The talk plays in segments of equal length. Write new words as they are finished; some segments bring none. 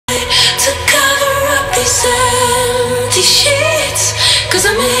these empty sheets, 'cause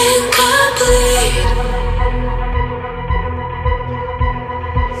I'm incomplete.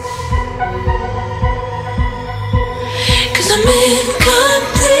 I'm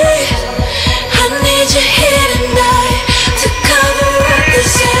incomplete. I need you here tonight to cover up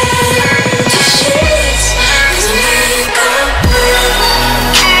this empty sheets, 'cause I'm incomplete.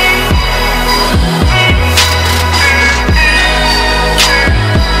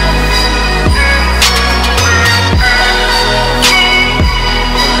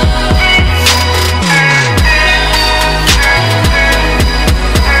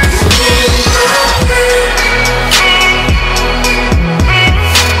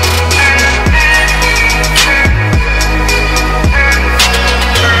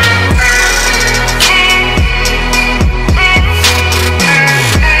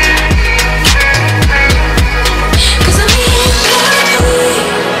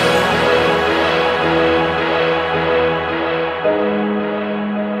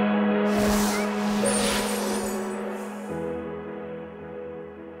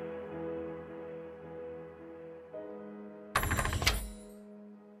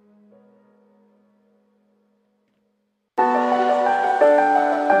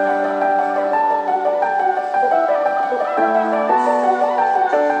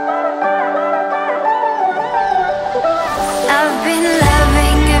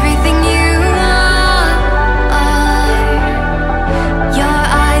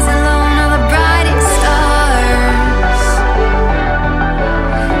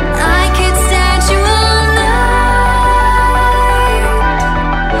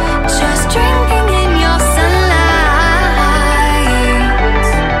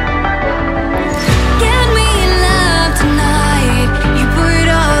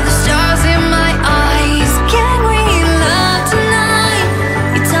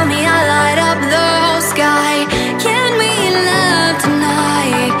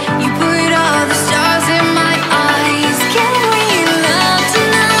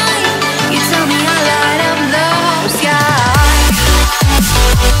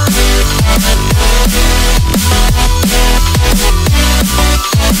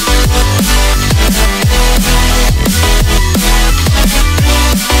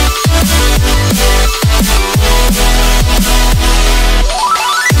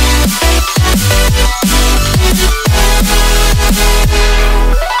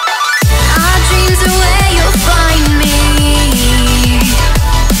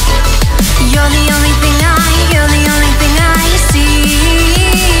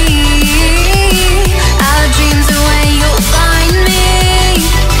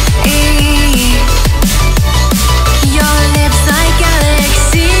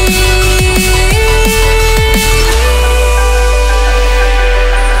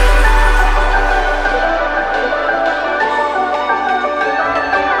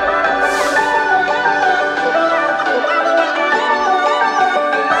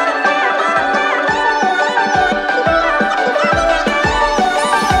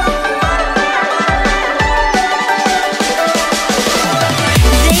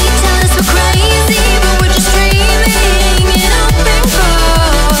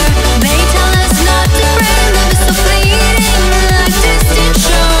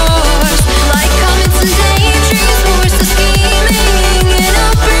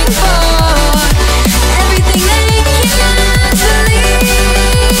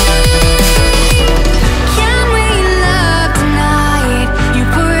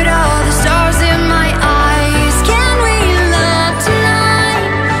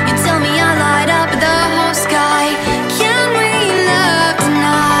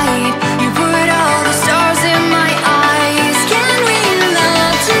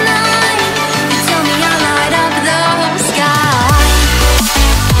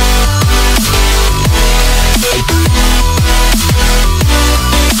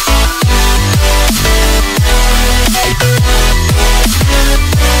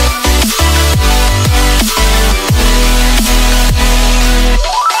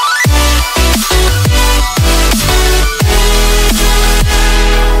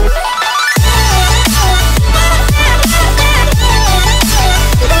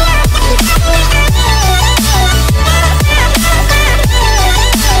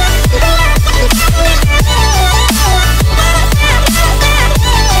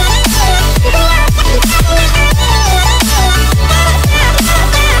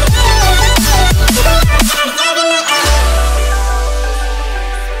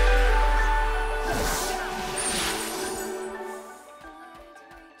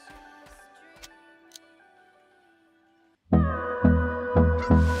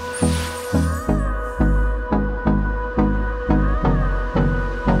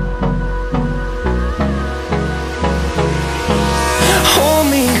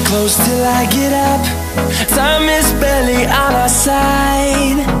 close till I get up. Time is barely on our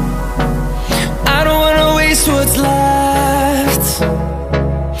side. I don't wanna waste what's left.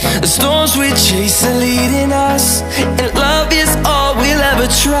 The storms we chase are leading us, and love is all we'll ever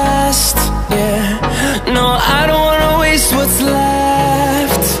trust. Yeah, no, I don't wanna waste what's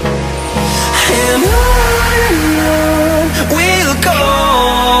left. And on we'll go,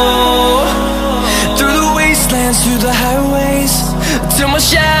 through the wastelands, through the highways, till my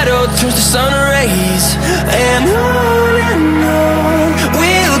shadow turns to sun rays. And on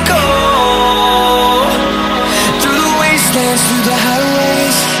we'll go, through the wastelands, through the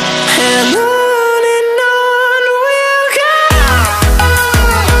highways, and on we'll go.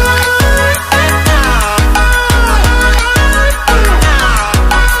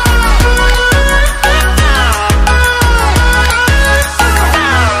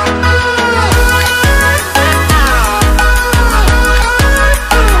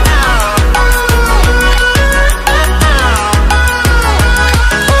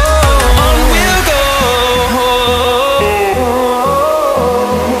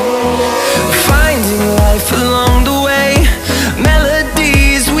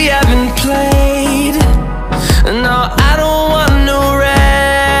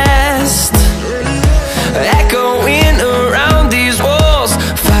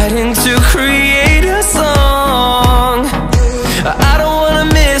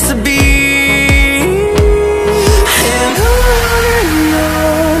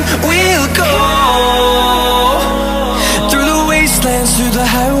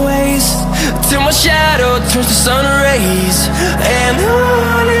 Turns to sun rays, and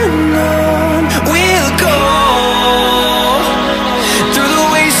on we'll go, through the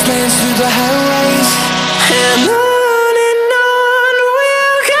wastelands, through the highways, and on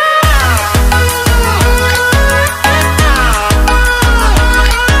we'll go.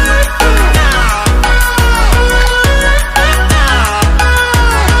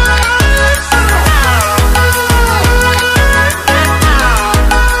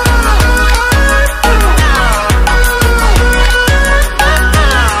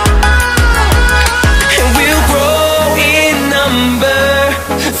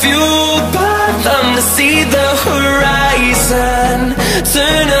 See the horizon,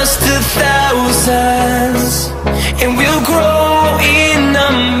 turn us to thousands, and we'll grow in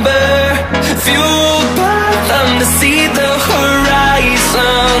number, fueled by them to see the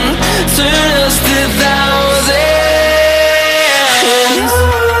horizon, turn us to thousands. And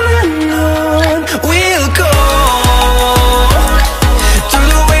on we'll go, through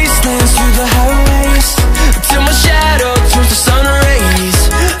the wastelands, through the highways, till my shadow turns to sun rays.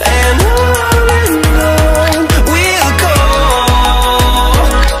 And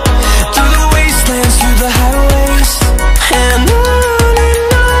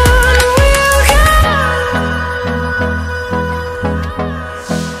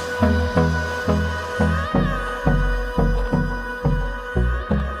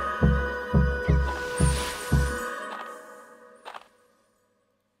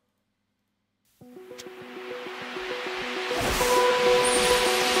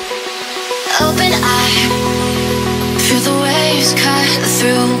open eye, feel the waves cut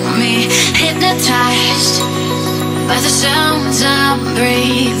through me, hypnotized by the sounds I'm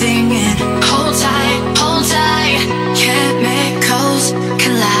breathing in. Hold tight, chemicals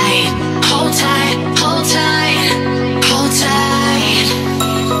collide. Hold tight, hold tight, hold tight.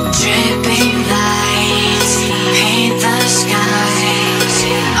 Dripping lights paint the skies,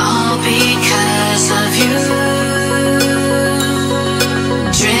 all because of you.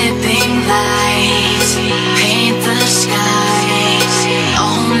 Dripping lights paint the skies,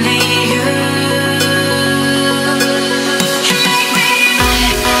 only you.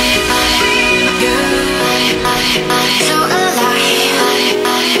 So alive.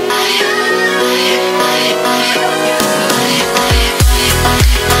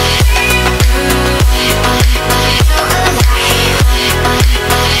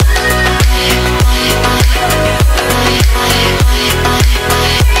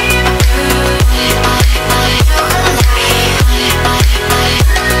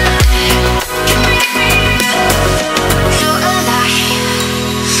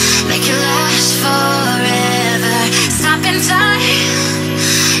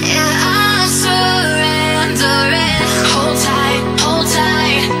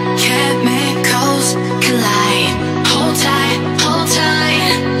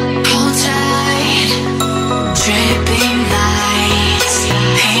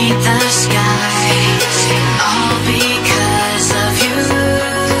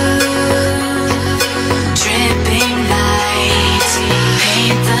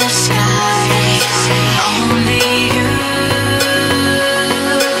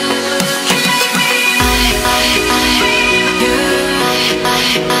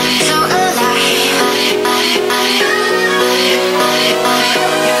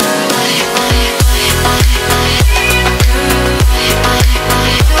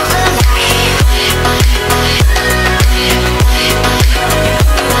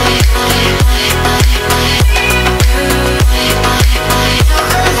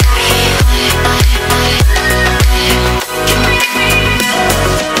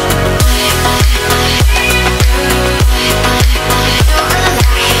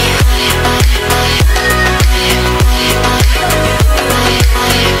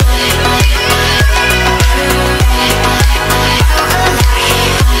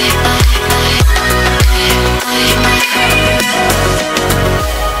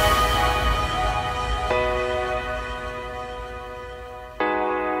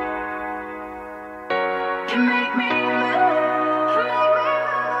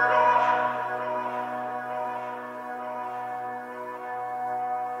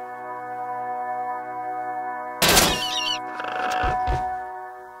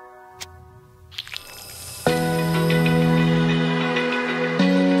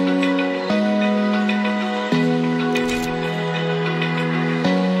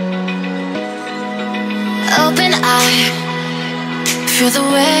 Feel the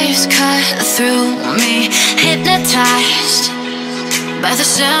waves cut through me, hypnotized by the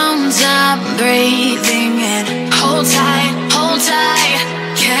sounds I'm breathing in. Hold tight, hold tight.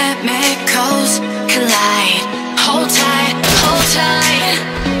 Chemicals collide. Hold tight, hold tight,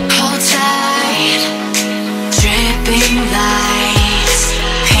 hold tight. Dripping lights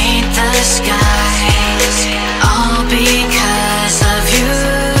paint the skies, all because of you.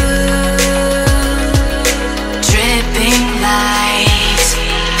 Dripping lights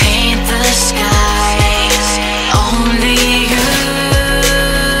paint the skies, only you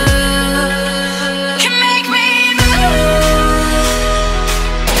can make me move.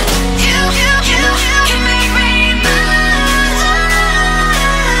 You can make me move.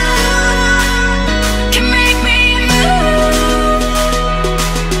 Can make me move.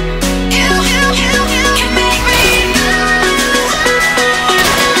 You can make me move.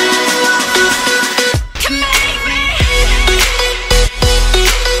 Can make me.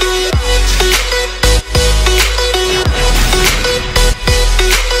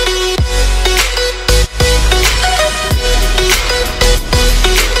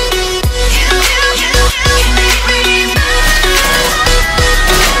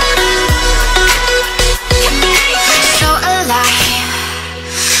 So alive,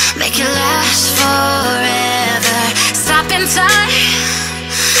 make it last forever. Stop in time,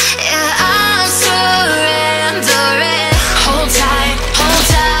 yeah, I'm surrendering. Hold tight,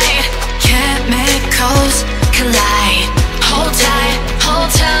 chemicals collide. Hold tight,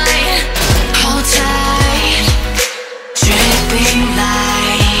 hold tight, hold tight. Dripping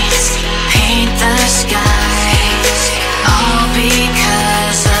lights paint the skies, all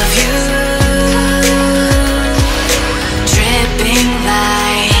because of you. Dripping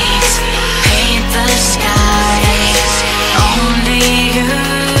lights paint the skies, only you.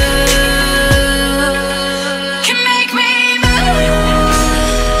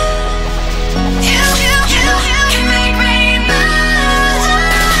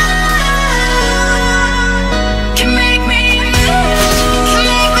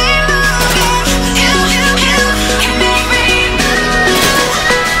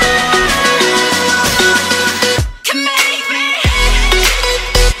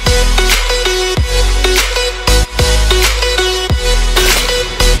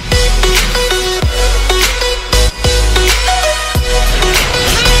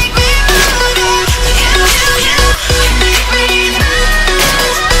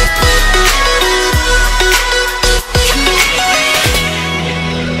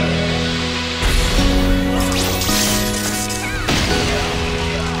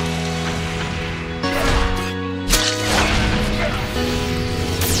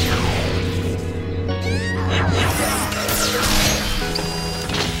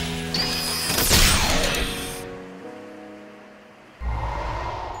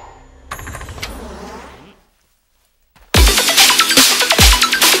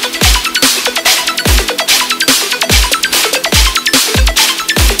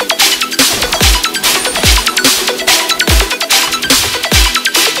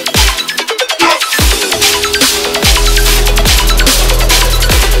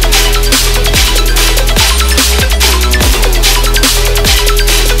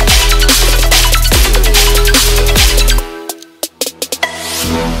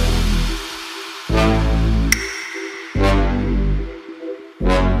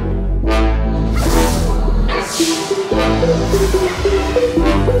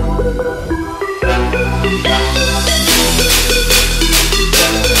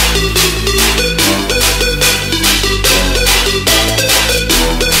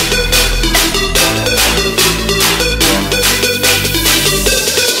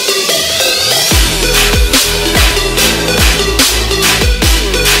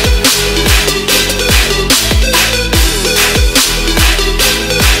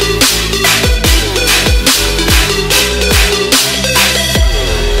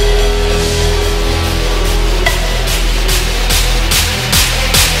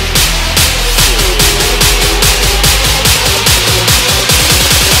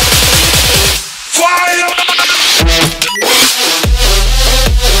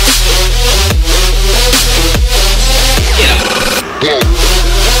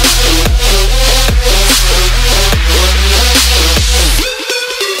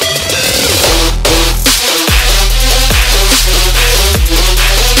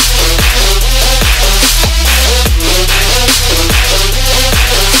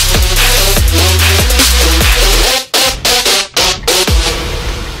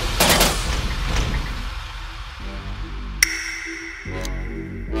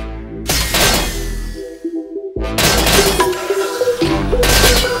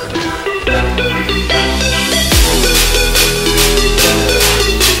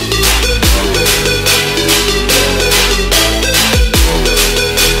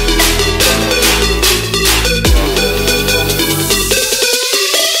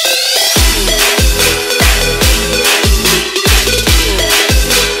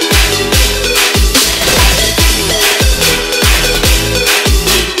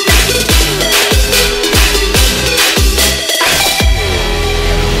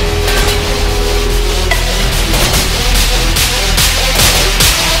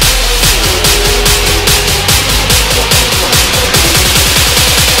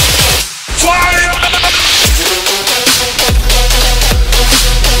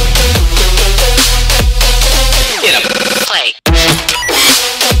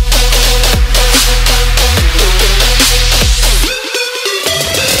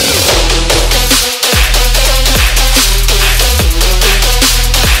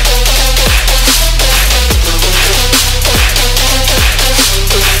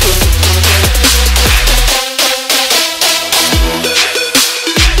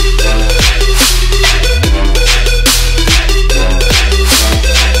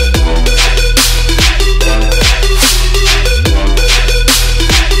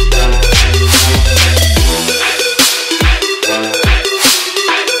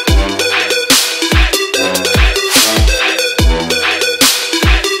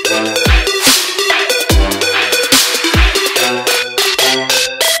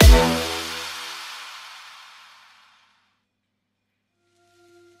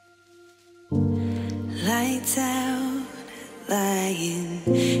 down, lying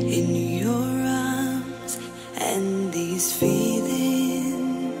in your arms, and these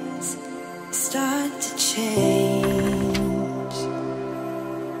feelings start to change.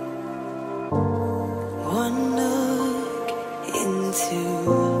 One look into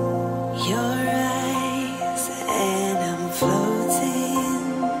your eyes and I'm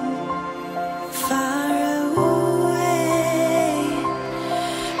floating far away.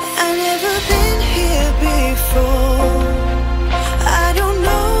 I've never been here before. I don't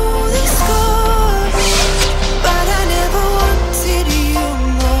know the score, but I never wanted you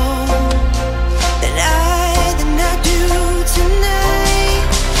more than I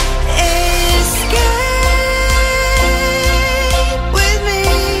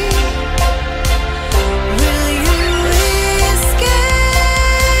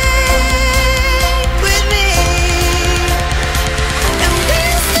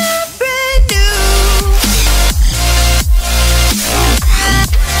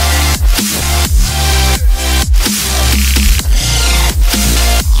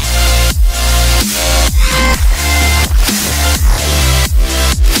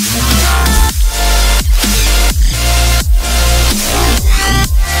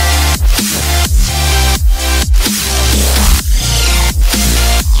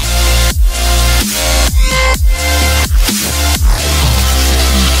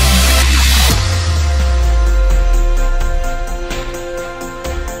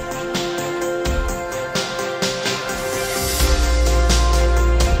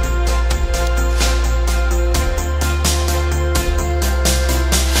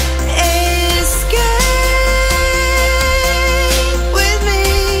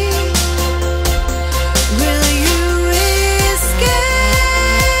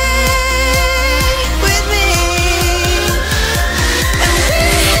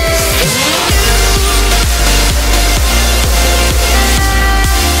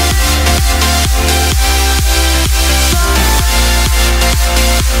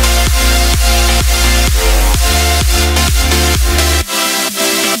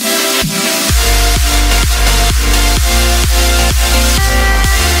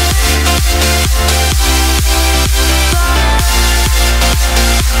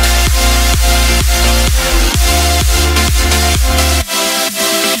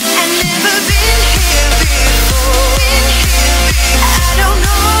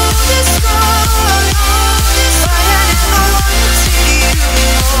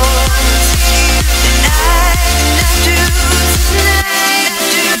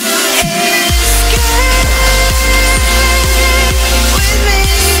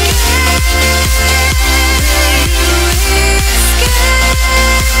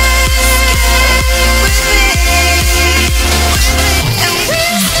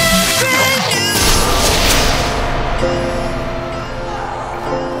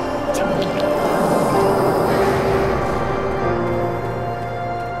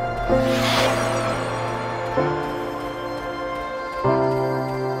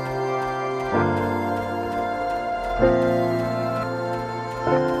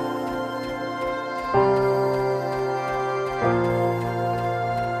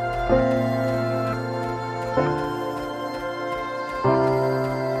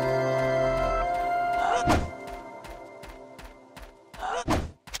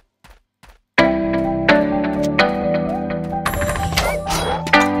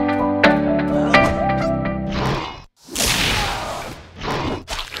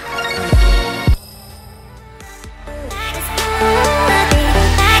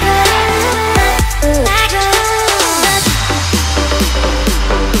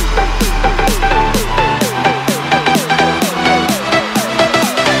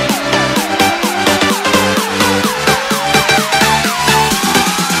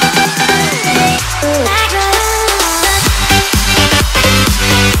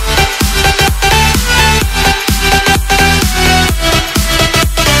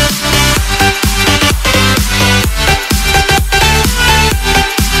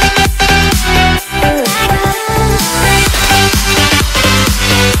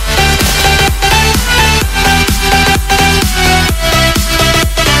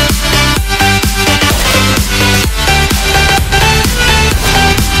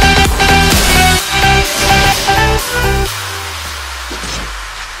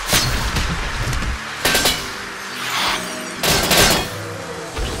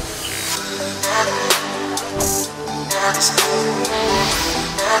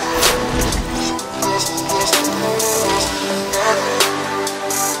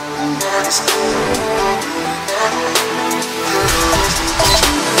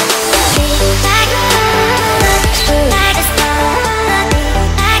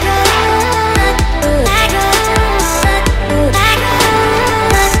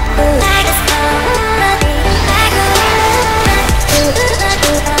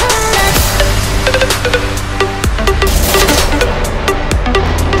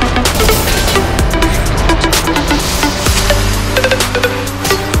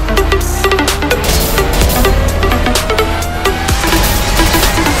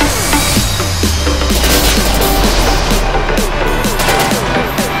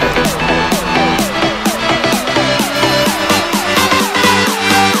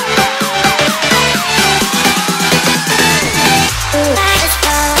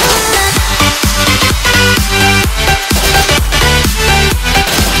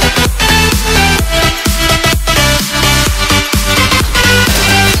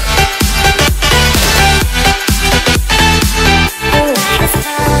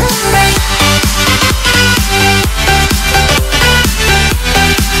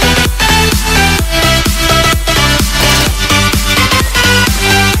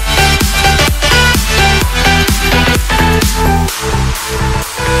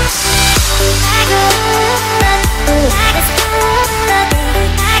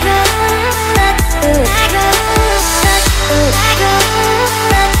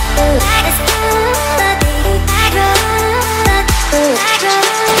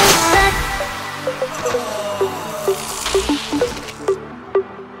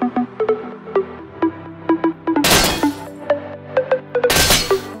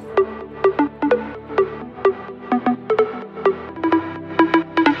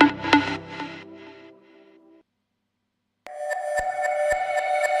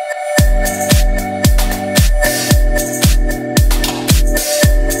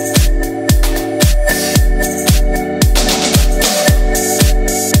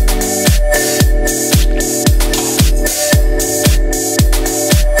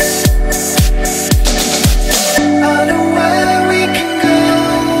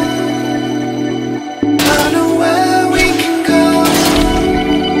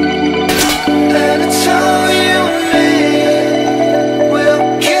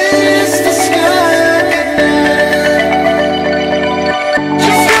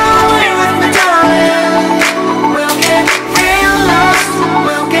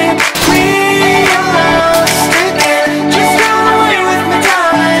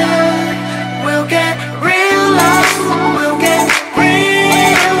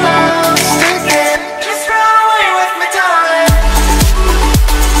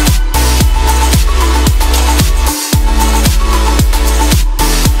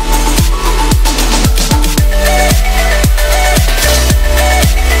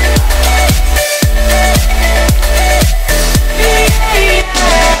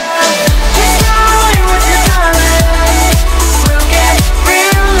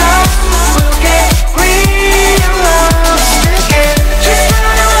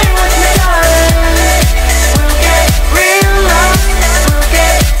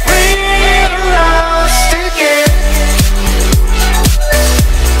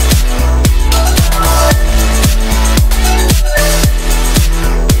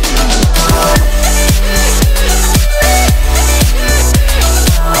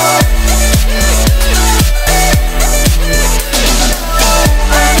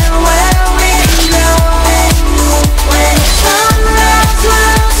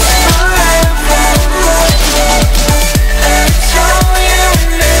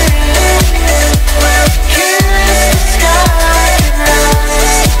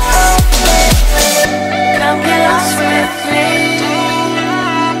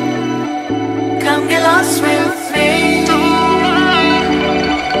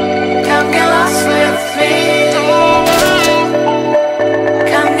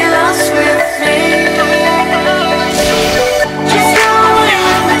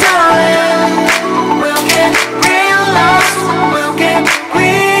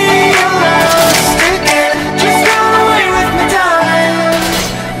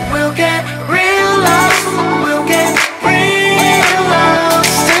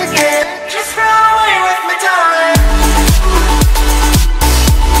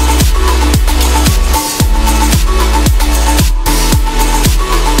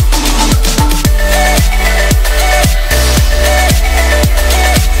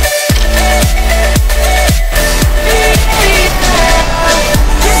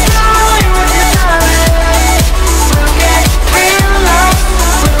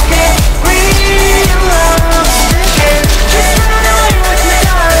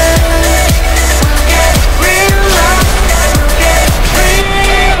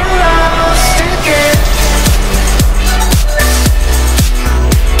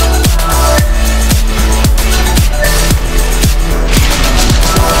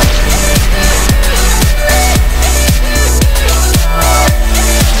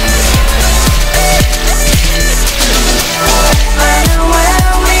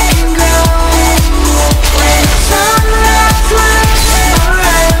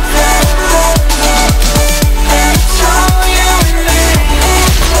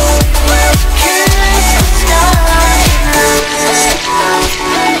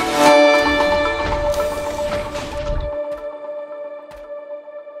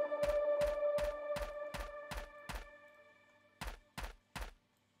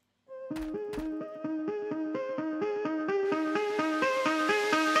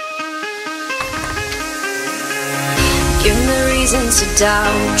Give me the reasons to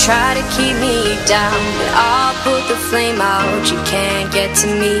doubt, try to keep me down, but I'll put the flame out, you can't get to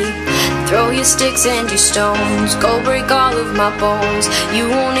me. Throw your sticks and your stones, go break all of my bones, you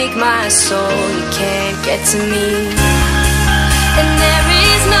won't ache my soul, you can't get to me. And there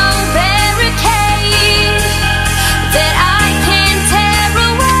is no barricade that I can tear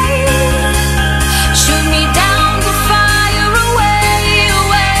away. Shoot me down, go fire away,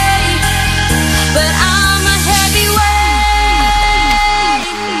 away. But I'm a heavyweight,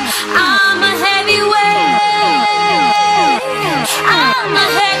 I'm a heavyweight, I'm a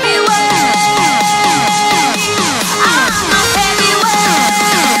heavyweight, I'm a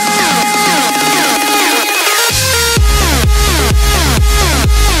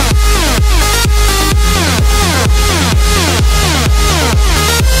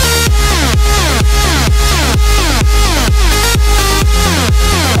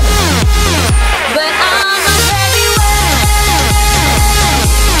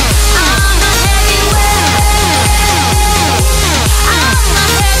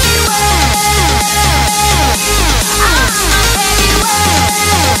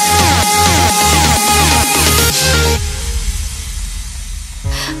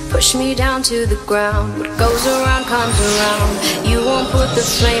push me down to the ground. What goes around comes around. You won't put the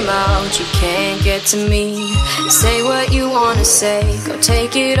flame out, you can't get to me. Say what you wanna say, go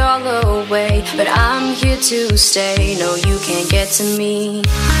take it all away, but I'm here to stay, no you can't get to me.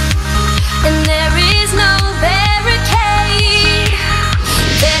 And there is no barricade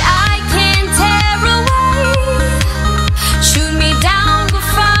that I can tear away. Shoot me down, go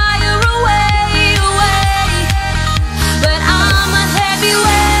fire away, away. But I'm a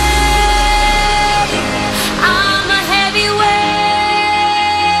heavyweight, I'm a heavyweight,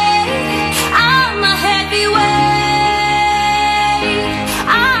 I'm a heavyweight,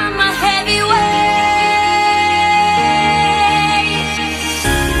 I'm a heavyweight.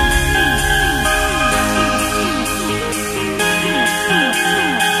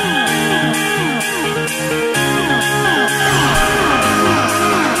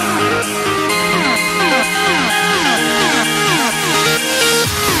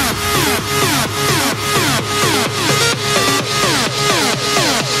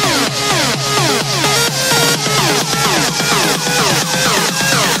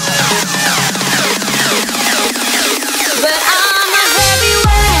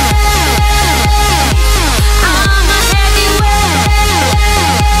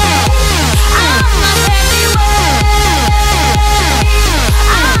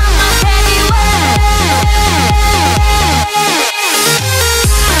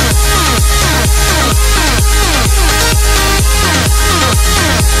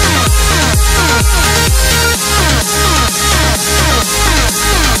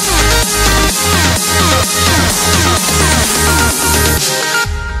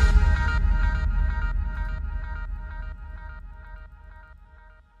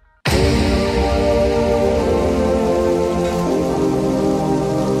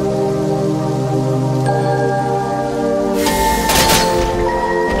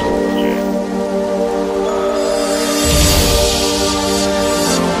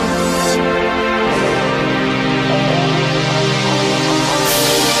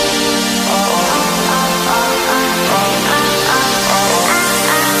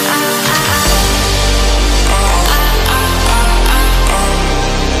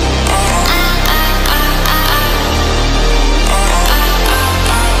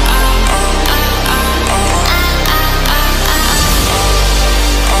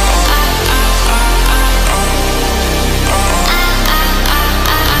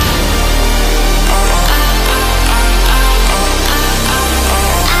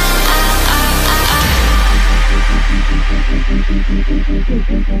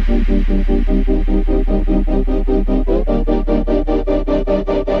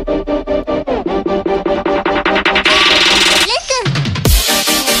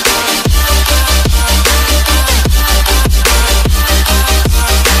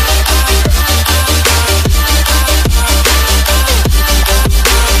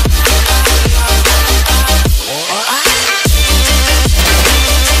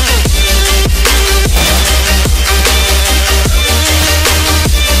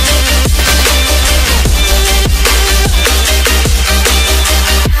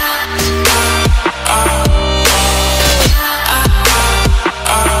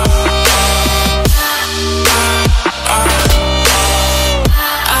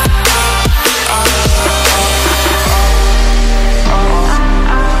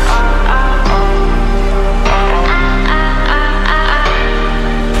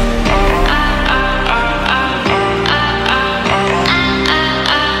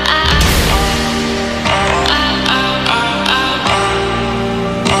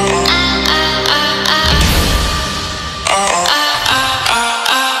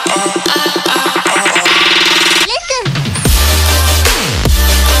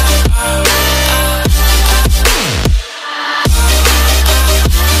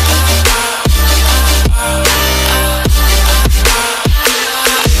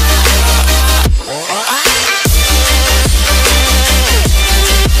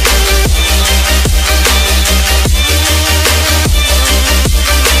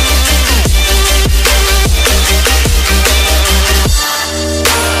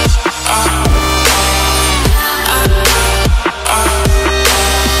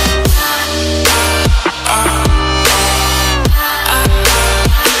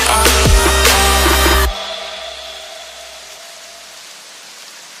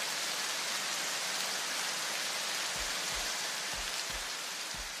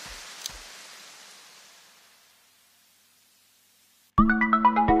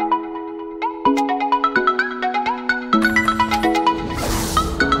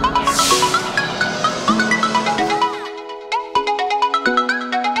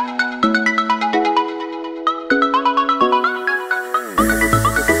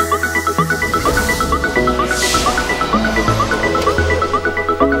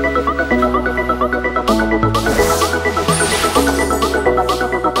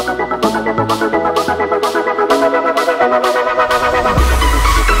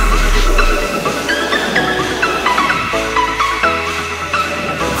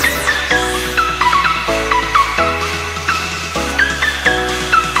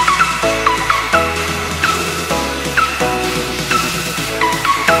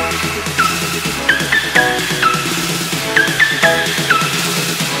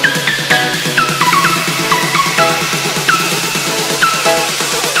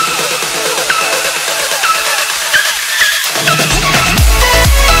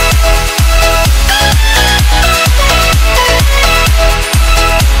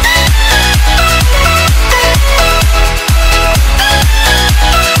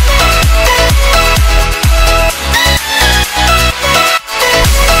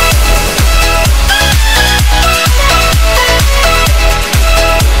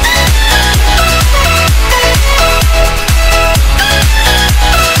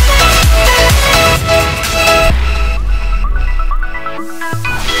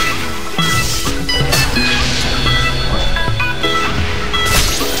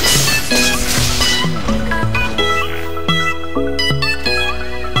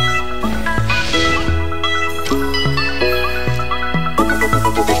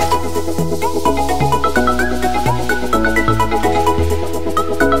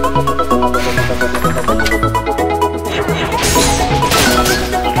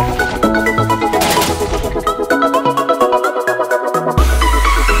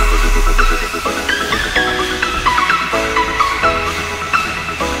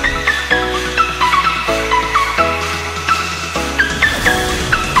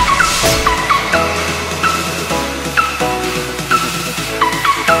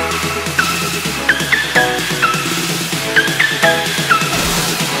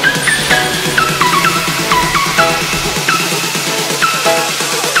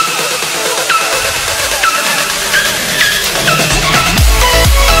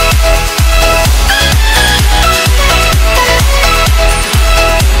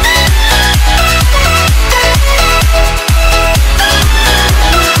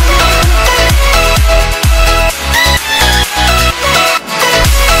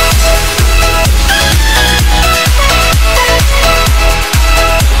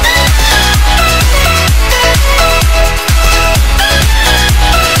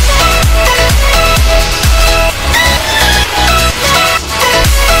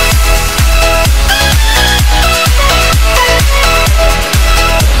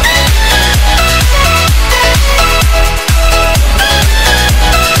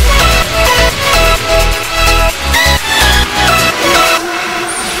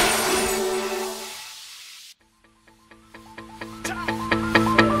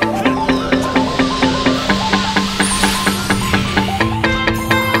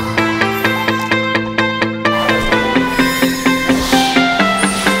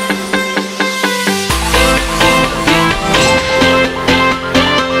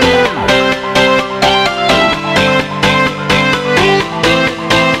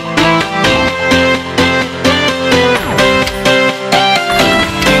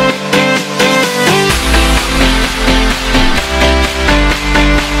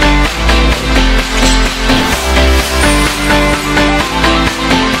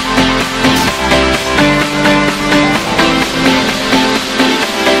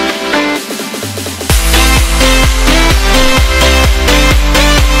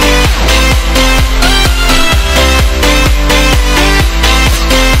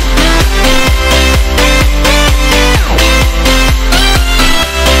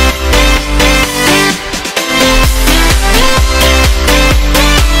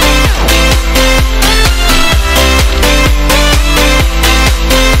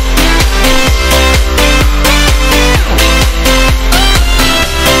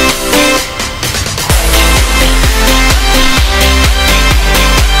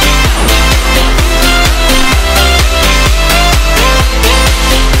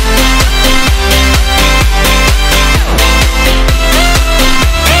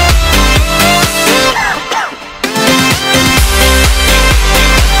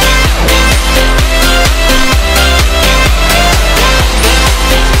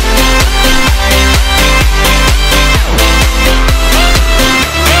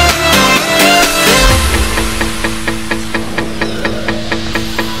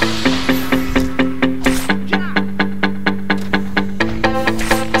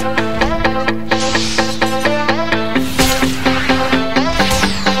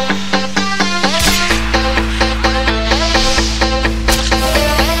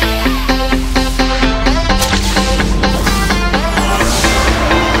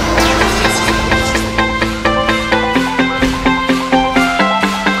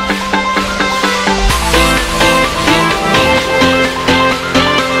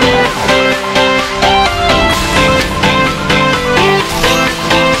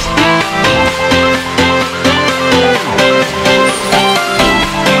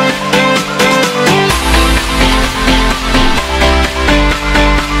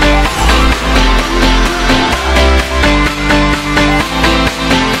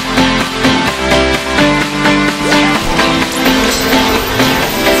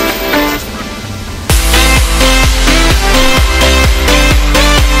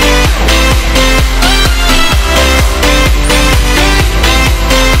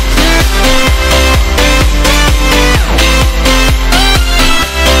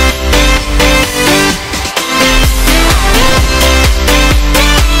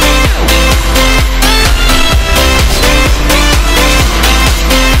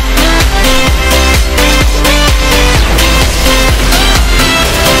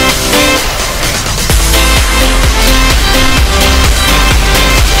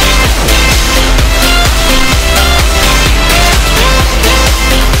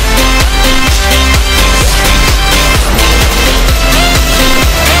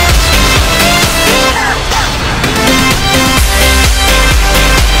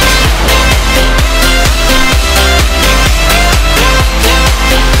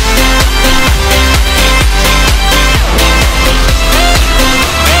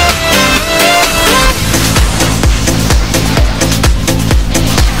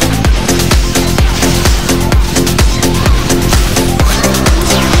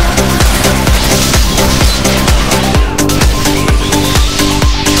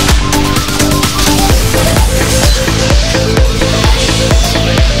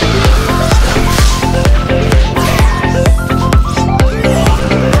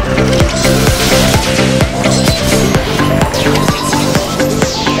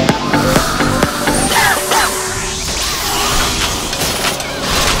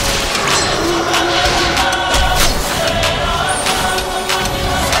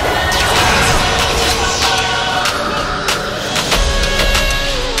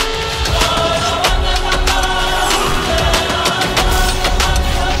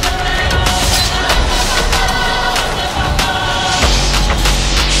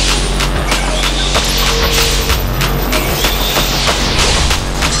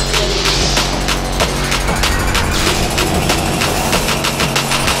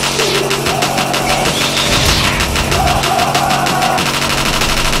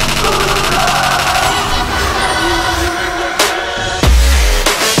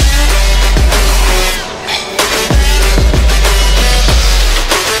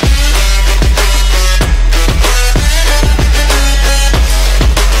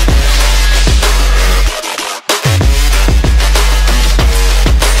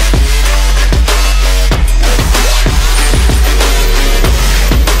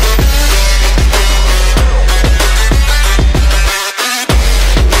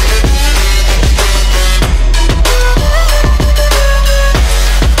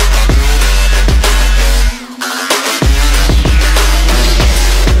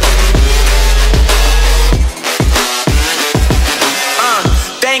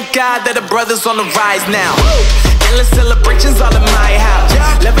 thank God that the brothers on the rise now. Endless celebrations all in my house.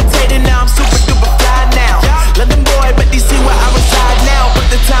 Levitating now, I'm super duper fly now. London boy, but DC where I reside now. Put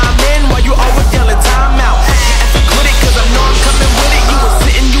the time in while you always yelling time out. And quit it, cause I know I'm coming with it. You were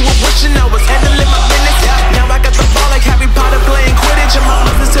sitting, you were wishing I was handling my business. Now I got the ball like Harry Potter playing Quidditch. And my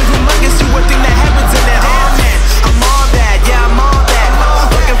business is humongous, you would think that happens in it. Oh man, I'm all that, yeah, I'm all that.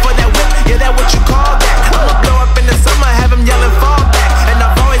 Looking for that whip, yeah, that what you call that. I'ma blow up in the summer, have him yelling fall back. And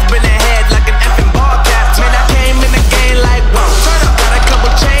I've always been ahead like an effing ball cap. Man, I came in the game like, whoa. Got a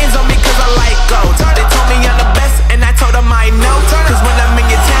couple chains on me cause I like gold. They told me I'm the best and I told them I know. Cause when I'm in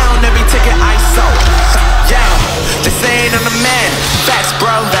your town, every ticket I sold. Yeah, this ain't on the man. Facts,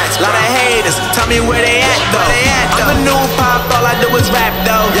 bro. Lot of haters, tell me where they at though. I'm the new pop, all I do is rap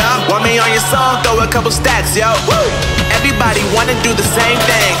though. Want me on your song, throw a couple stats, yo. Everybody wanna do the same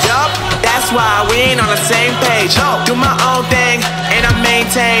thing. That's why we ain't on the same page. Do my own thing and I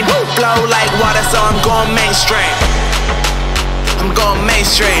maintain. Flow like water, so I'm going mainstream. I'm going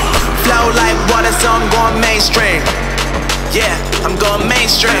mainstream. Flow like water, so I'm going mainstream. Yeah, I'm going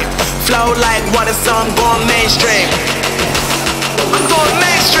mainstream. Flow like water, so I'm going mainstream. I'm going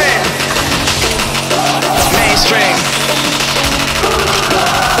mainstream. Mainstream.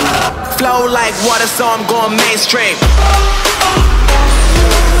 Flow like water, so I'm going mainstream.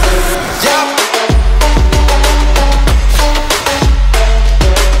 Yup.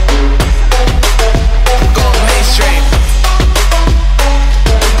 I'm going mainstream.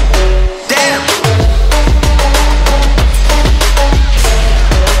 Damn.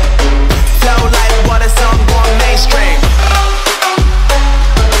 Flow like water, so I'm going mainstream.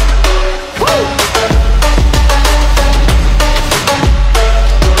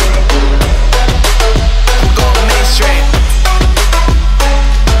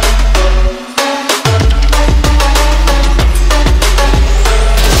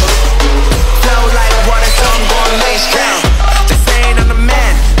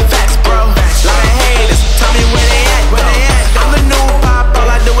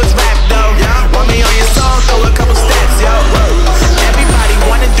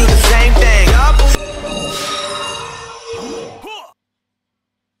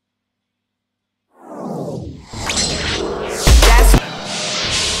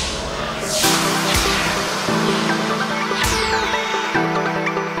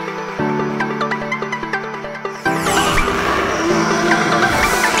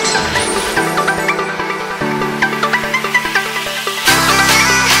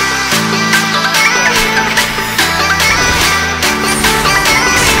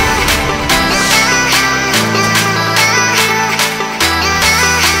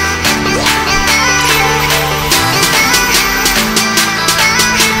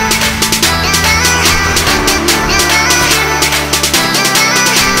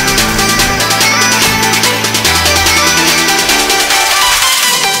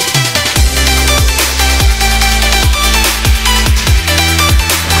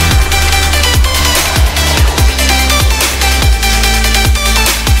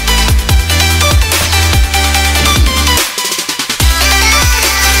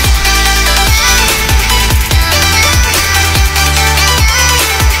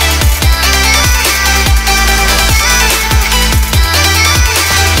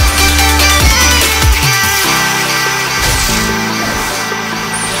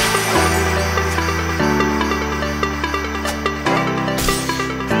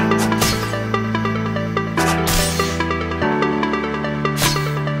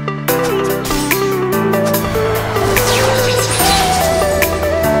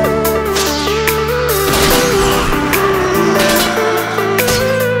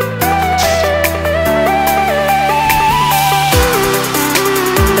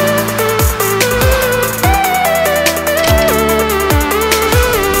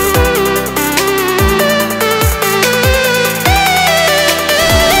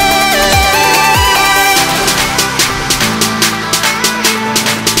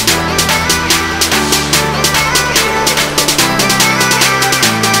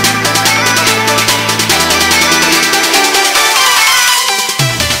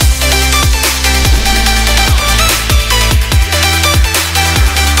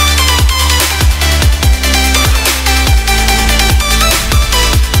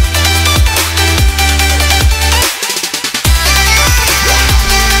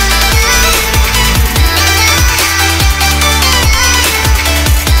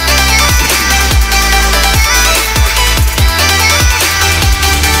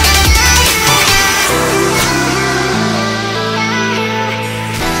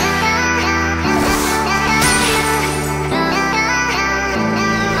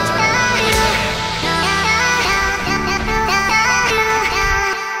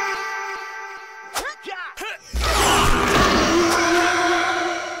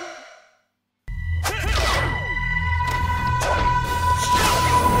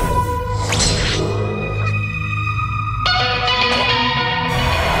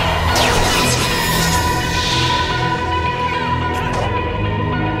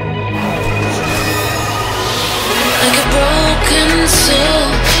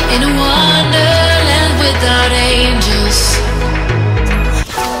 without angels.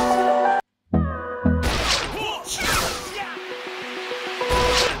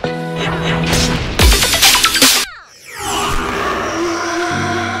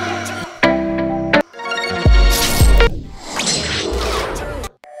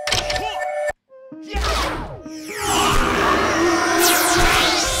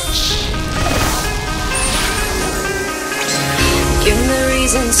 Give me the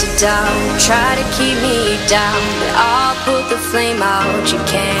reasons to doubt, try to keep me down, but I'll put the flame out, you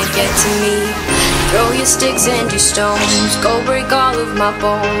can't get to me. Throw your sticks and your stones, go break all of my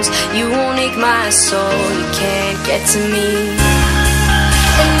bones, you won't ache my soul, you can't get to me.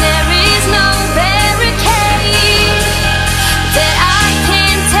 And there is no barricade that I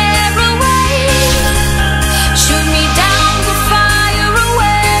can tear away. Shoot me down to fire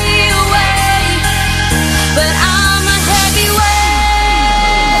away, away, but I'm a heavyweight.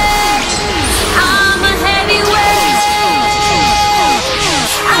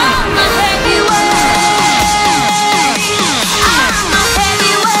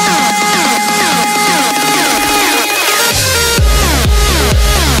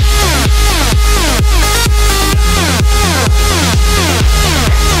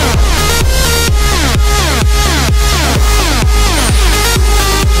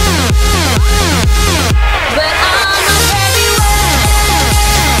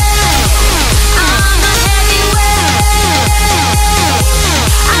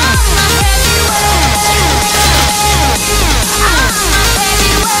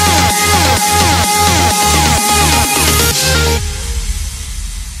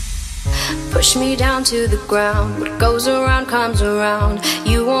 Push me down to the ground, what goes around comes around.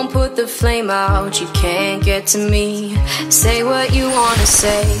 You won't put the flame out, you can't get to me. Say what you wanna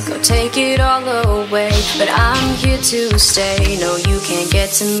say, go take it all away, but I'm here to stay, no you can't get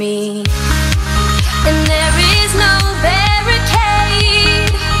to me. And there is no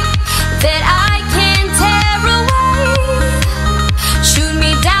barricade that I can tear away. Shoot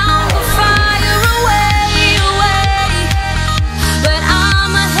me down or fire away, away, but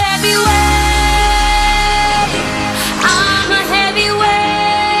I'm a heavyweight.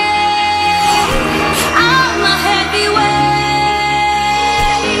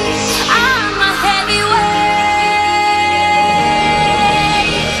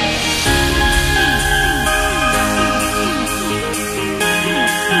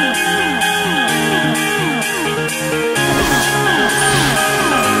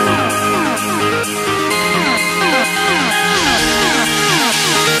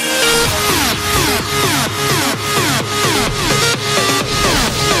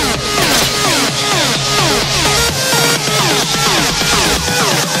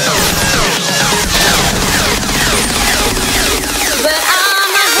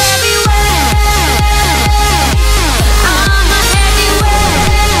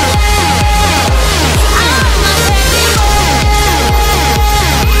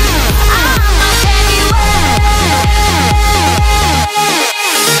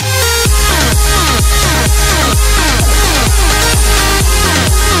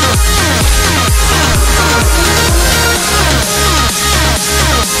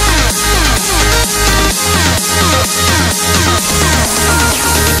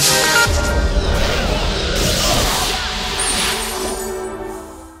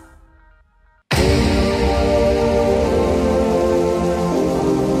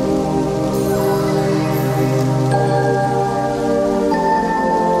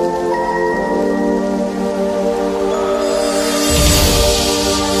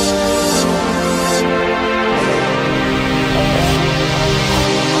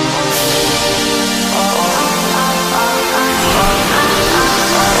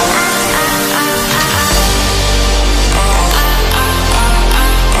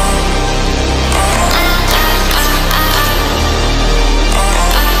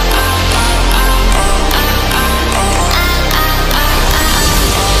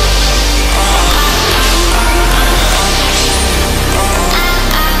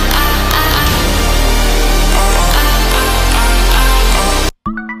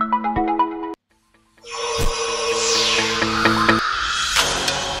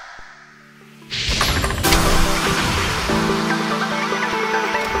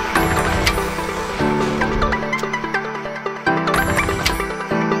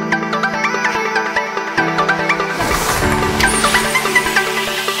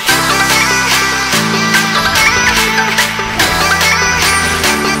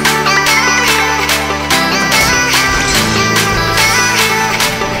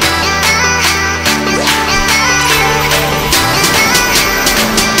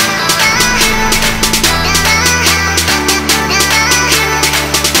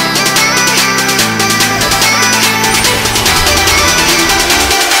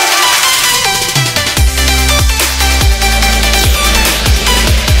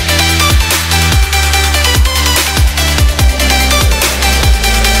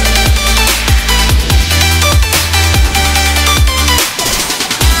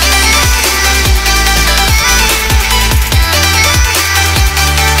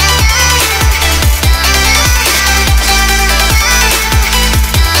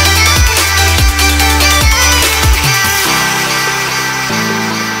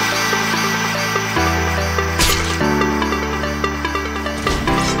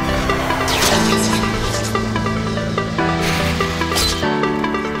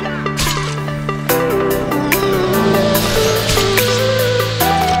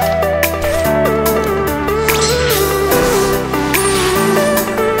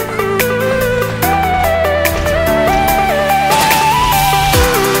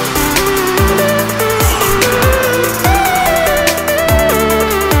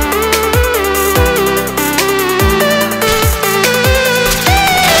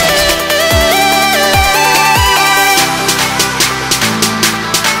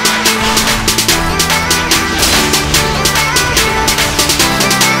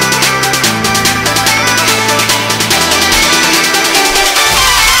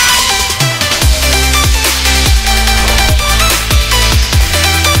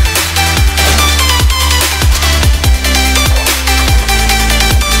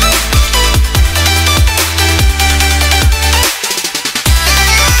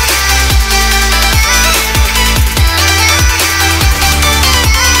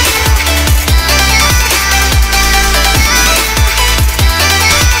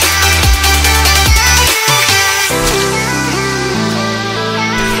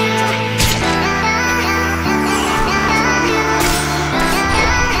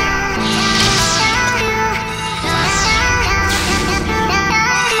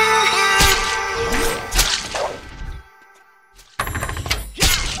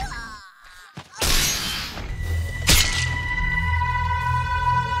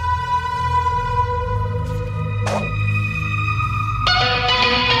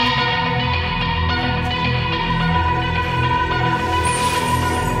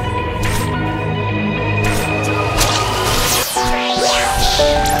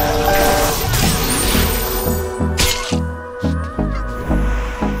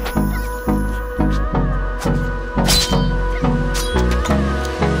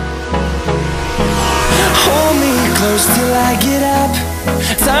 hours till I get up.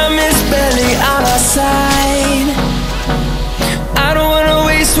 Time is barely on our side. I don't wanna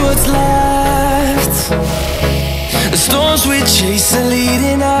waste what's left. The storms we chase are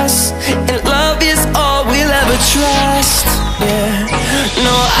leading us, and love is all we'll ever trust. Yeah,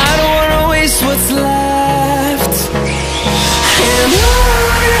 no, I don't wanna waste what's left. And on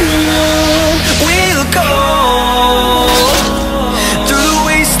we'll go, through the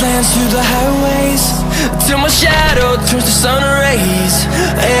wastelands, through the highways, till my shadow turns to sun rays.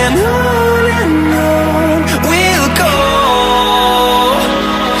 And on we'll go,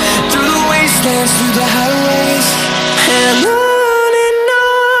 through the wastelands, through the highways, and on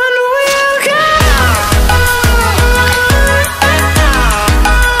we'll go.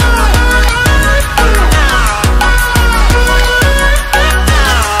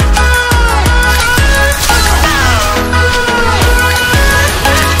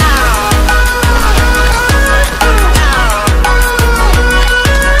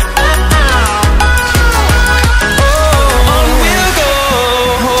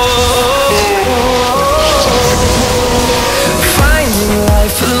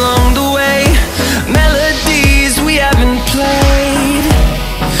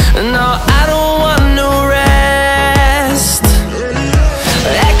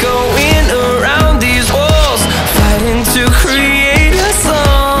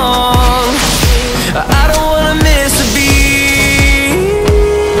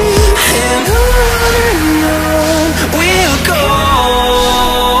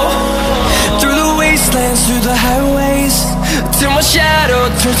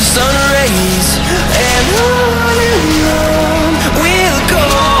 Turns to sun rays, and on we'll go,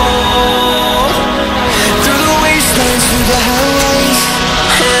 through the wastelands, through the highways,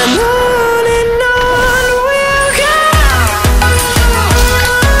 and on we'll go.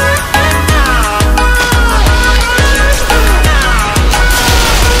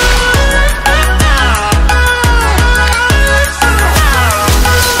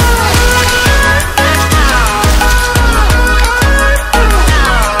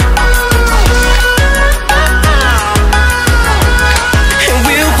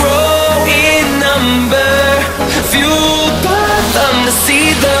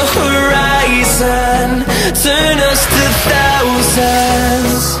 Turn us to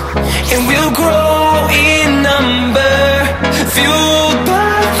thousands, and we'll grow in number, fueled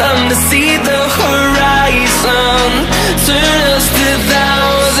by them to see the horizon. Turn us to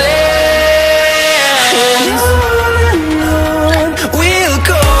thousands, and on we'll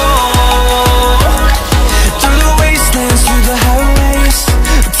go, through the wastelands, through the highways,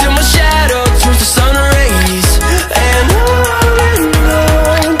 till my shadow turns to sun rays. And on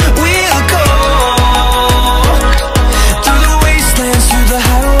we'll go, through the wastelands, through the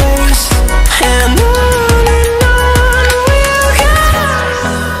highways, and on we'll go.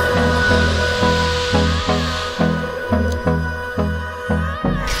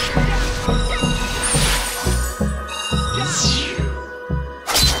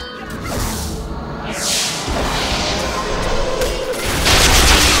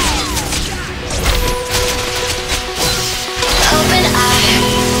 Open eye,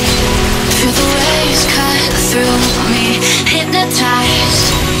 feel the waves cut through me, hypnotized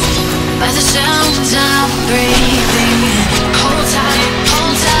by the sounds I'm breathing in. Hold tight,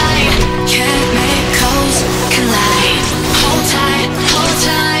 chemicals collide. Hold tight, hold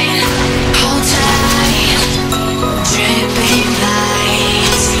tight, hold tight. Dripping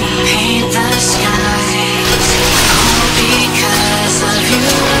lights paint the skies, all because of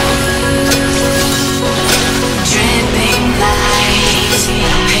you. Dripping lights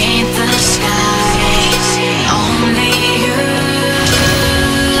paint the skies, only you.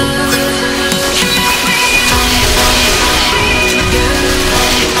 You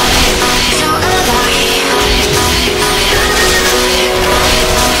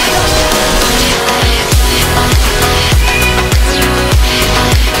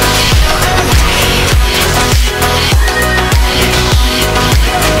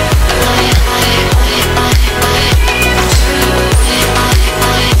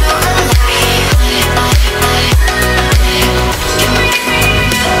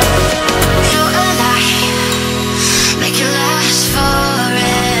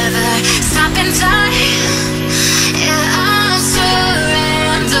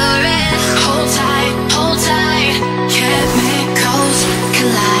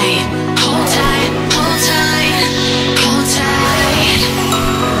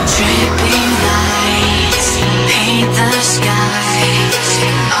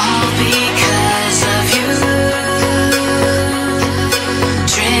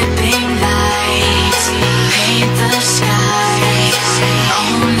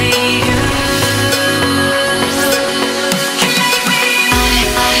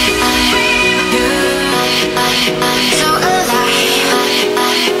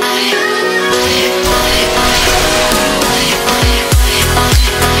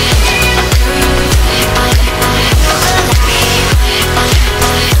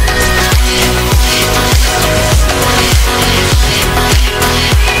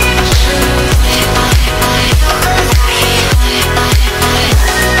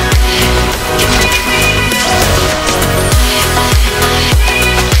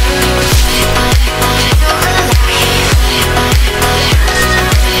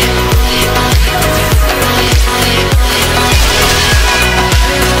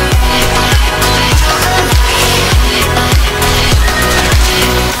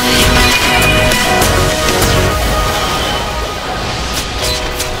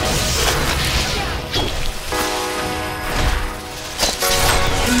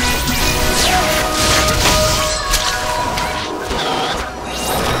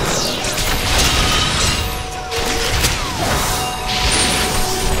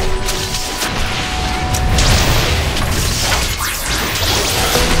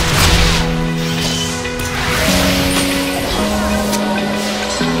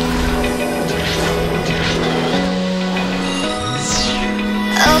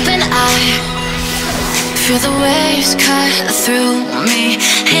Feel the waves cut through me,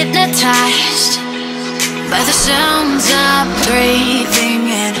 hypnotized by the sounds I'm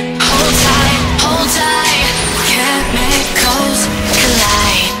breathing in. Hold tight, hold tight, chemicals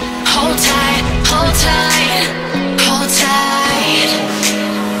collide. Hold tight, hold tight, hold tight.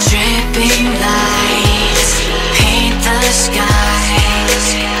 Dripping lights paint the skies,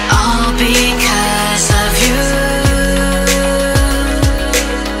 all because of you.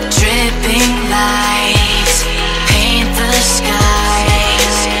 Dripping lights paint the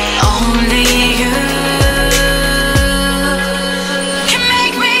skies, only you can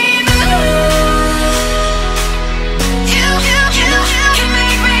make me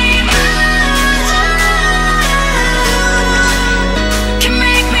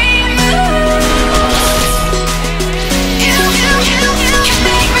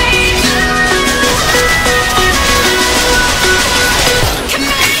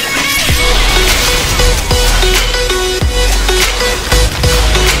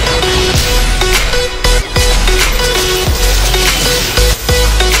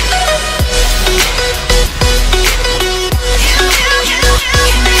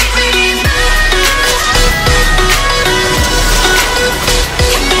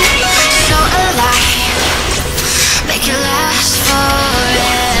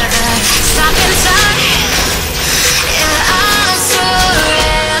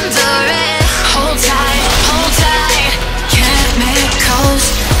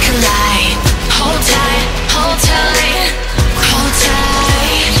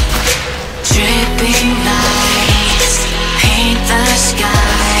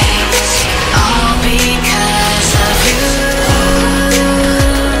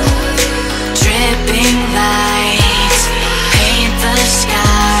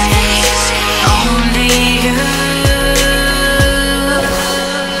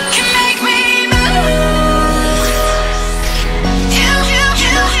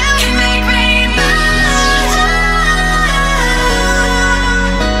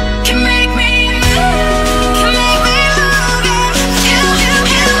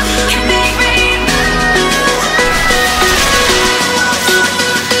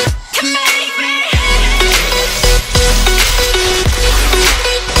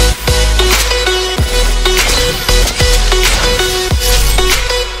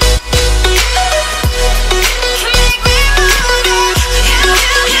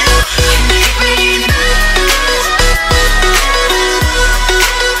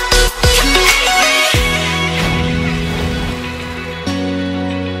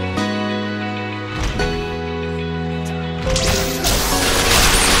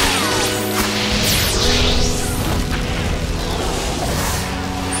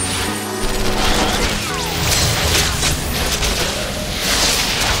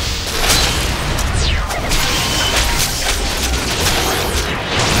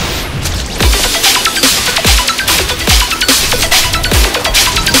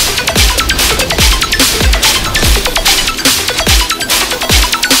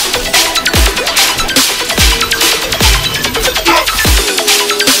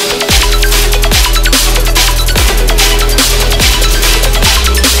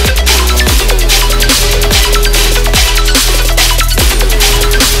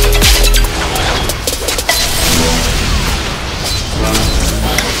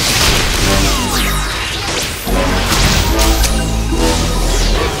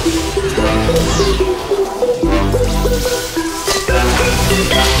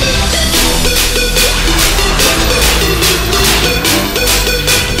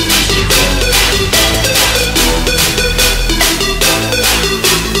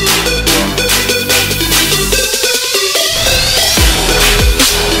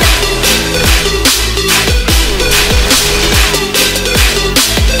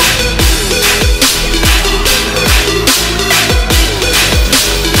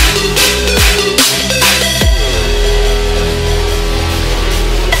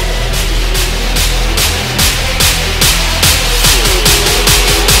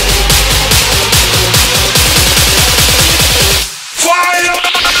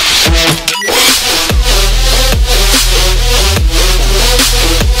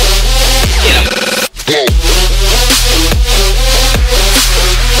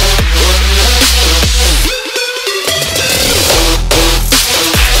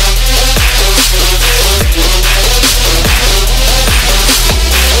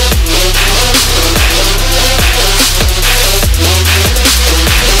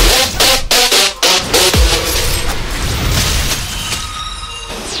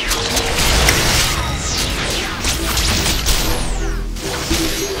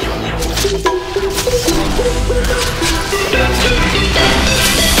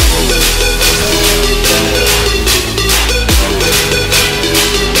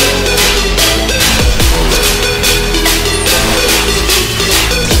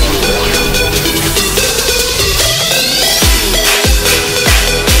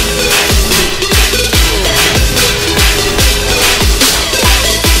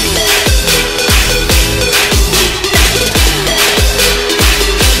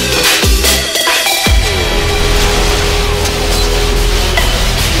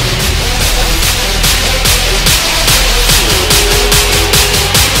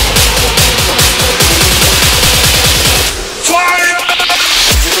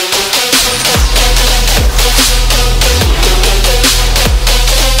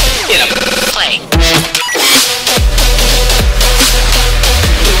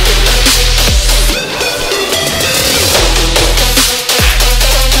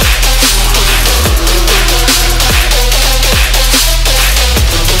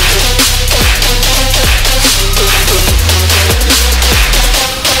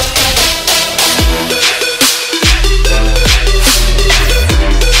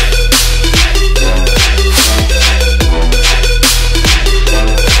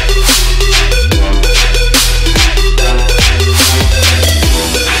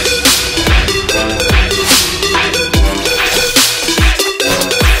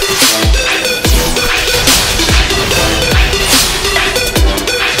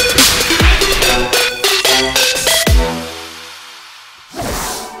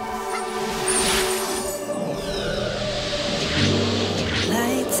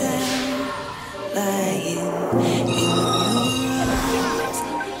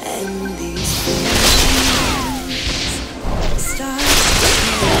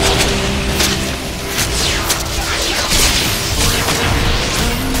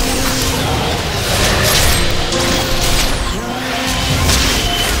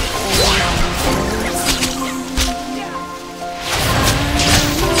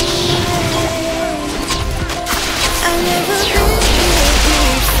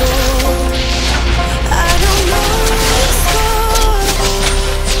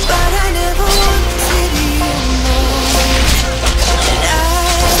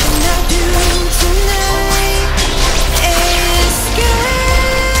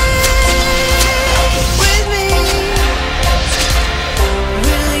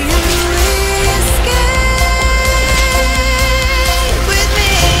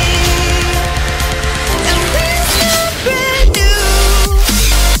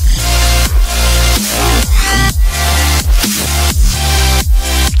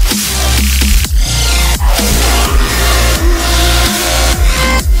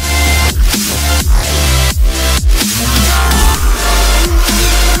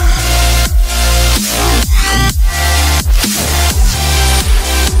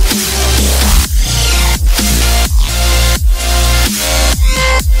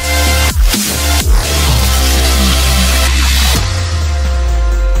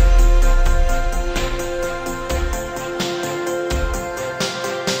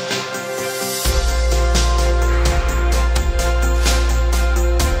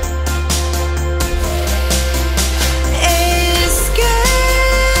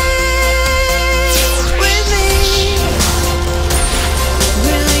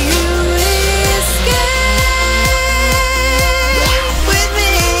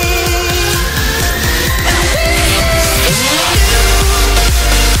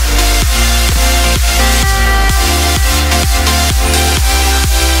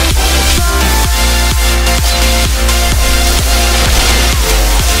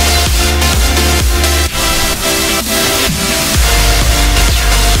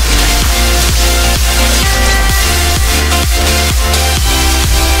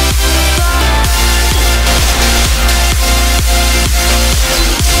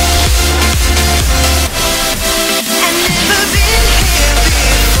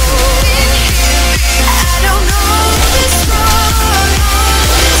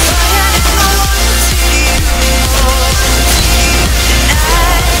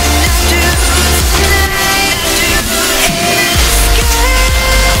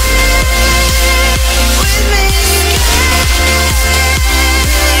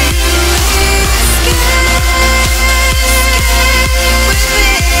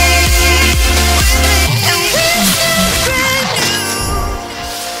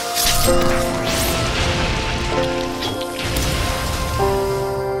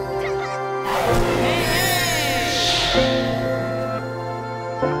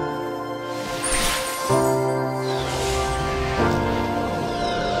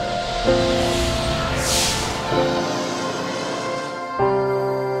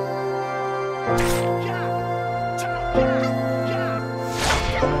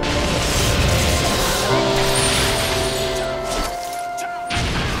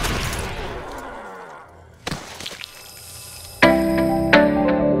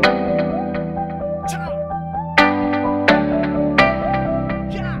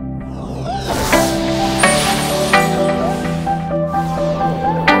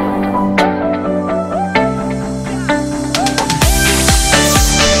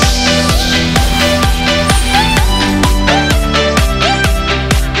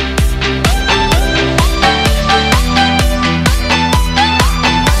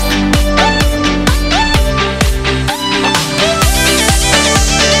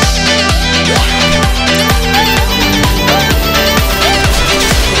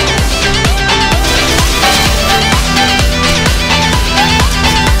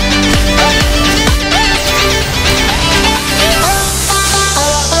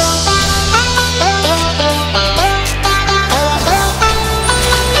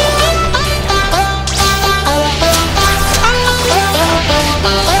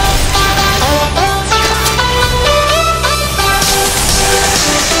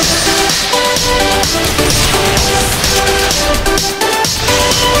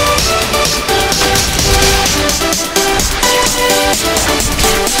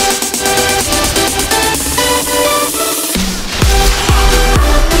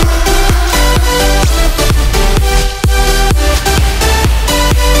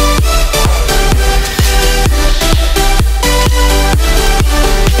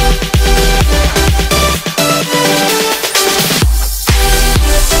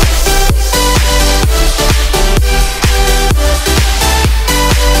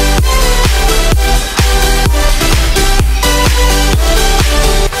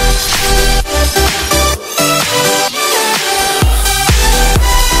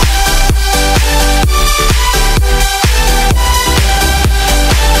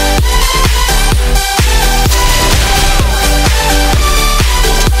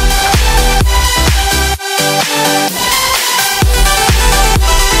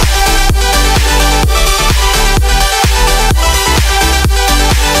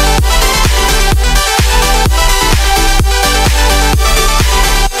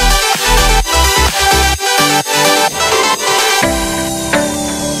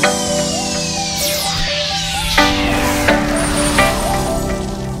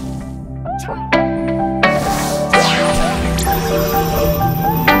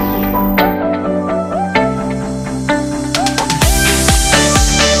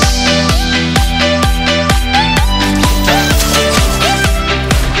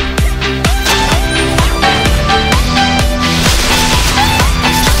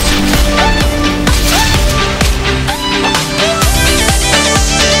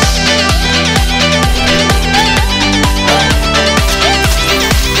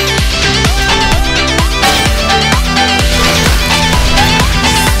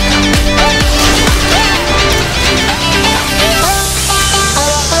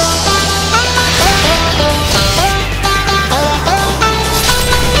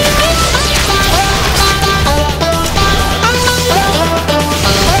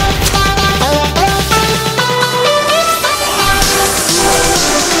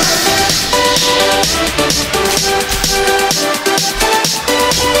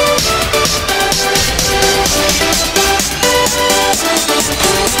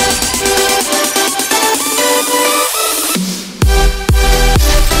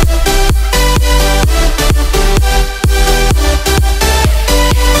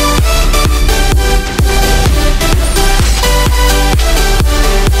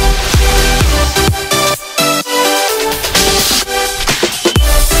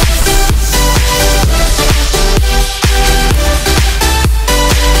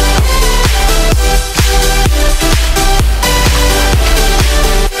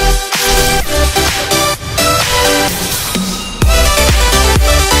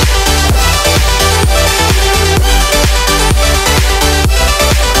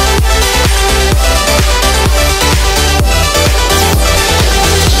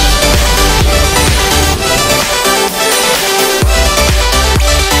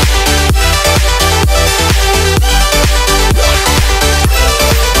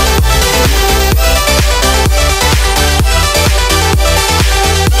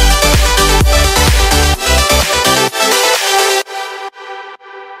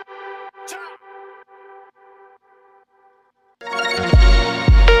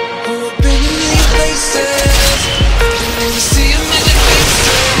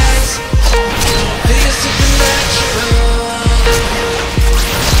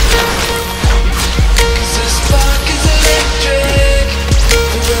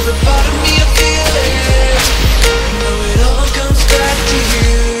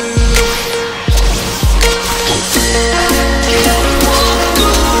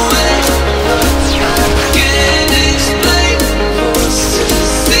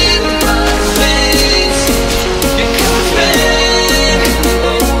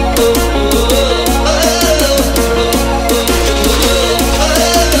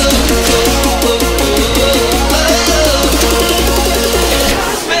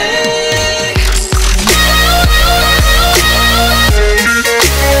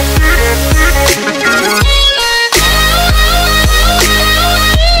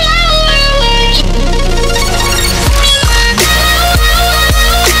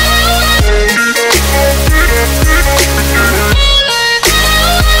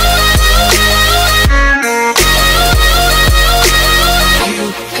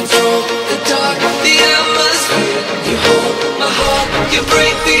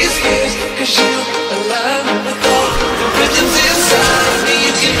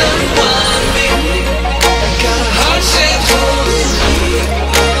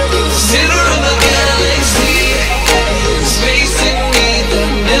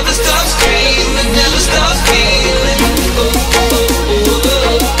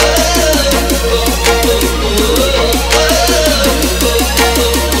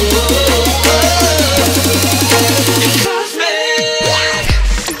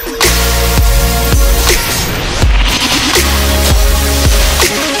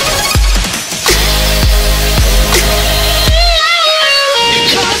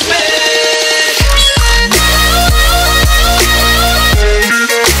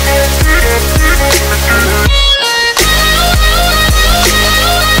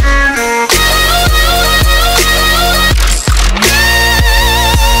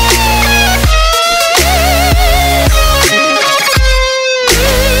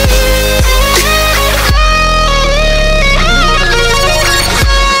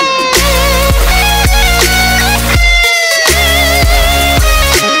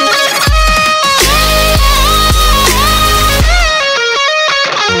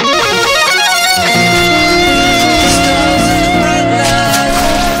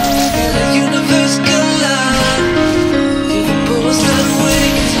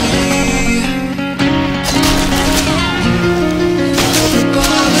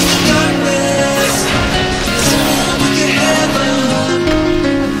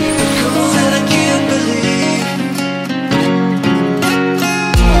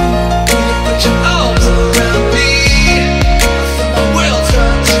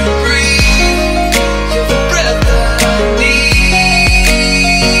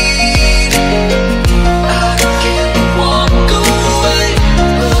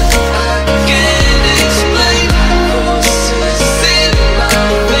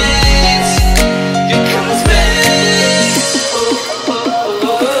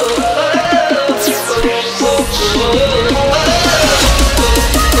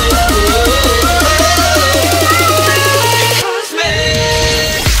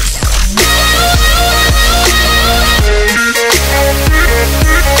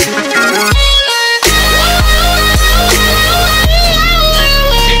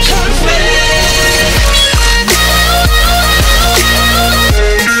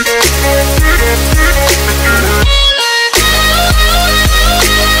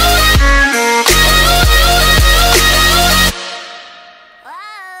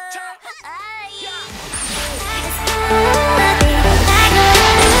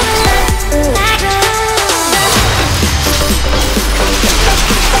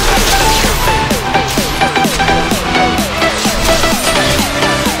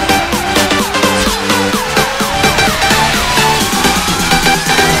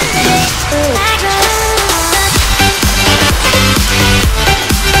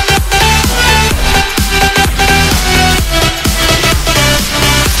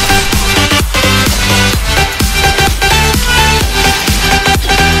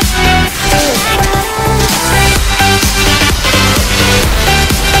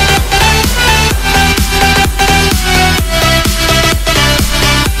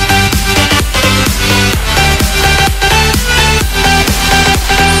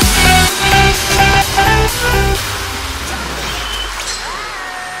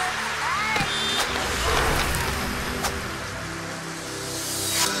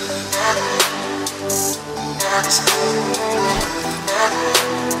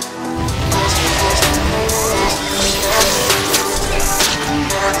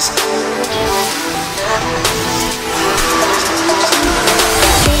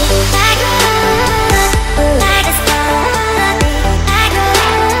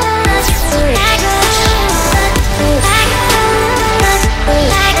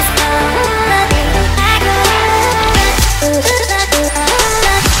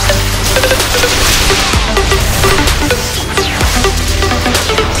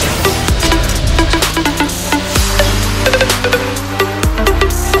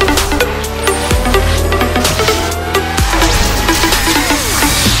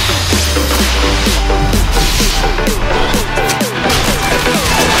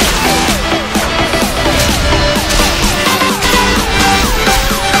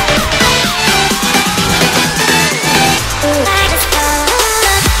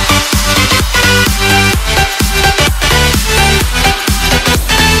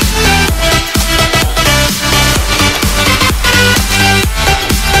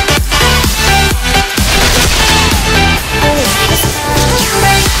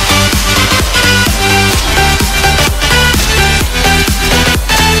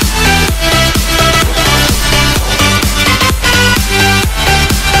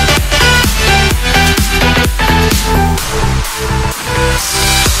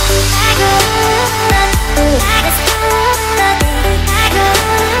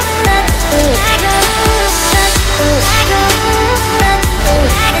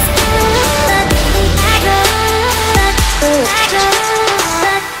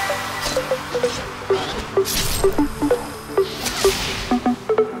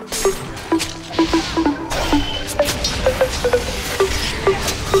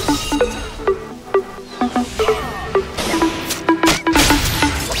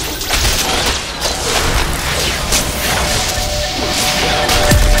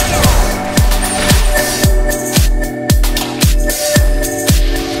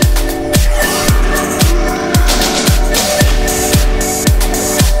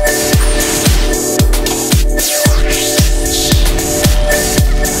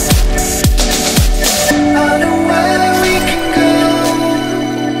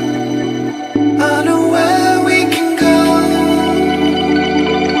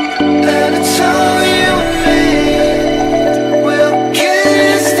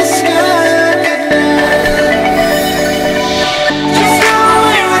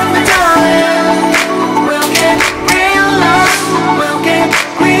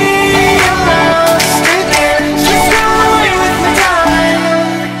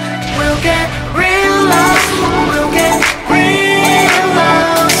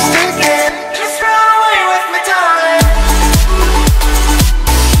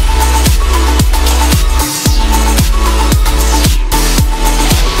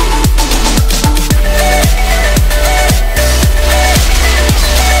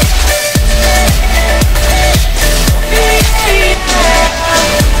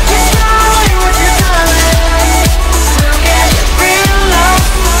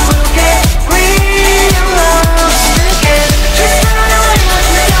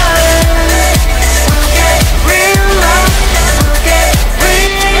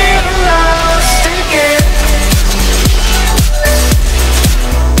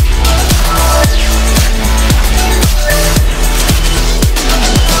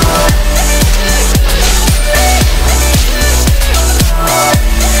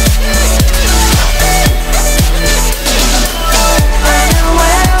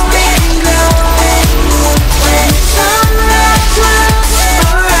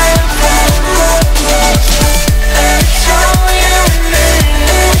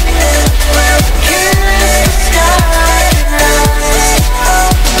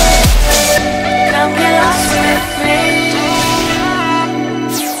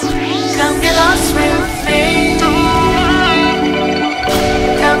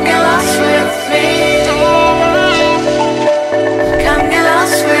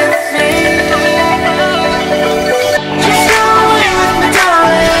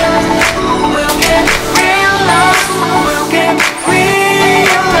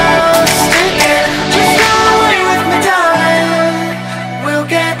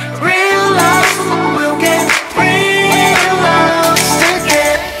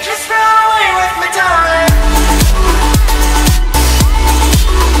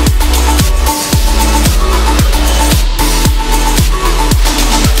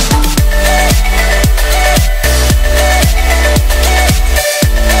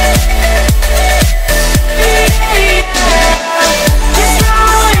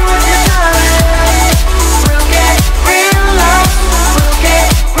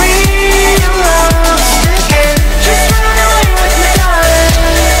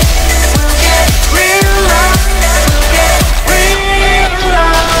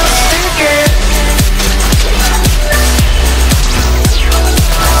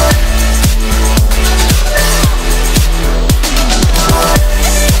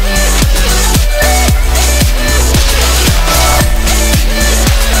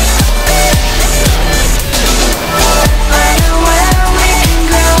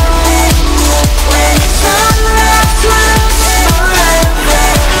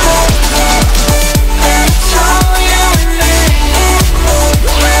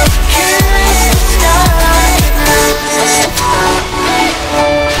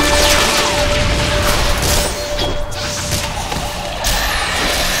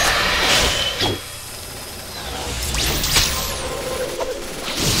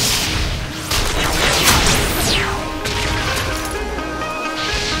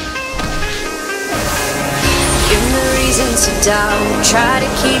doubt, try to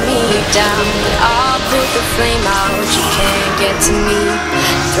keep me down, but I'll put the flame out. You can't get to me.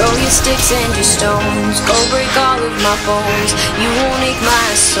 Throw your sticks and your stones, go break all of my bones. You won't ache my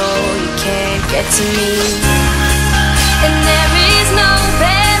soul, you can't get to me. And there is no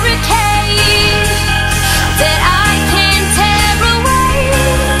barricade that I can tear away.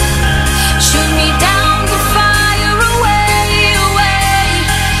 Shoot me down the fire away, away.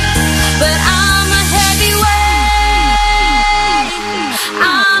 But I'm a heavyweight,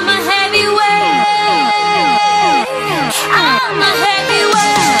 I'm a heavyweight, I'm a heavyweight,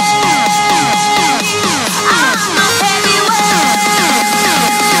 I'm a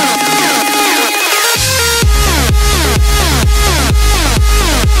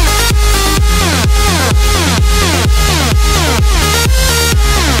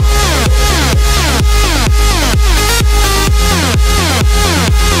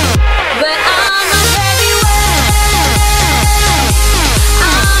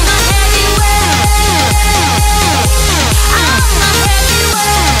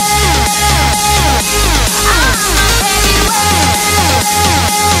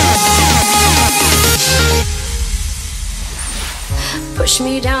push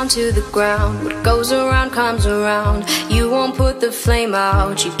me down to the ground. What goes around comes around. You won't put the flame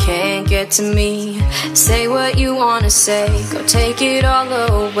out, you can't get to me. Say what you wanna say, go take it all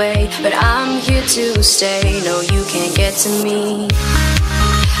away. But I'm here to stay, no, you can't get to me.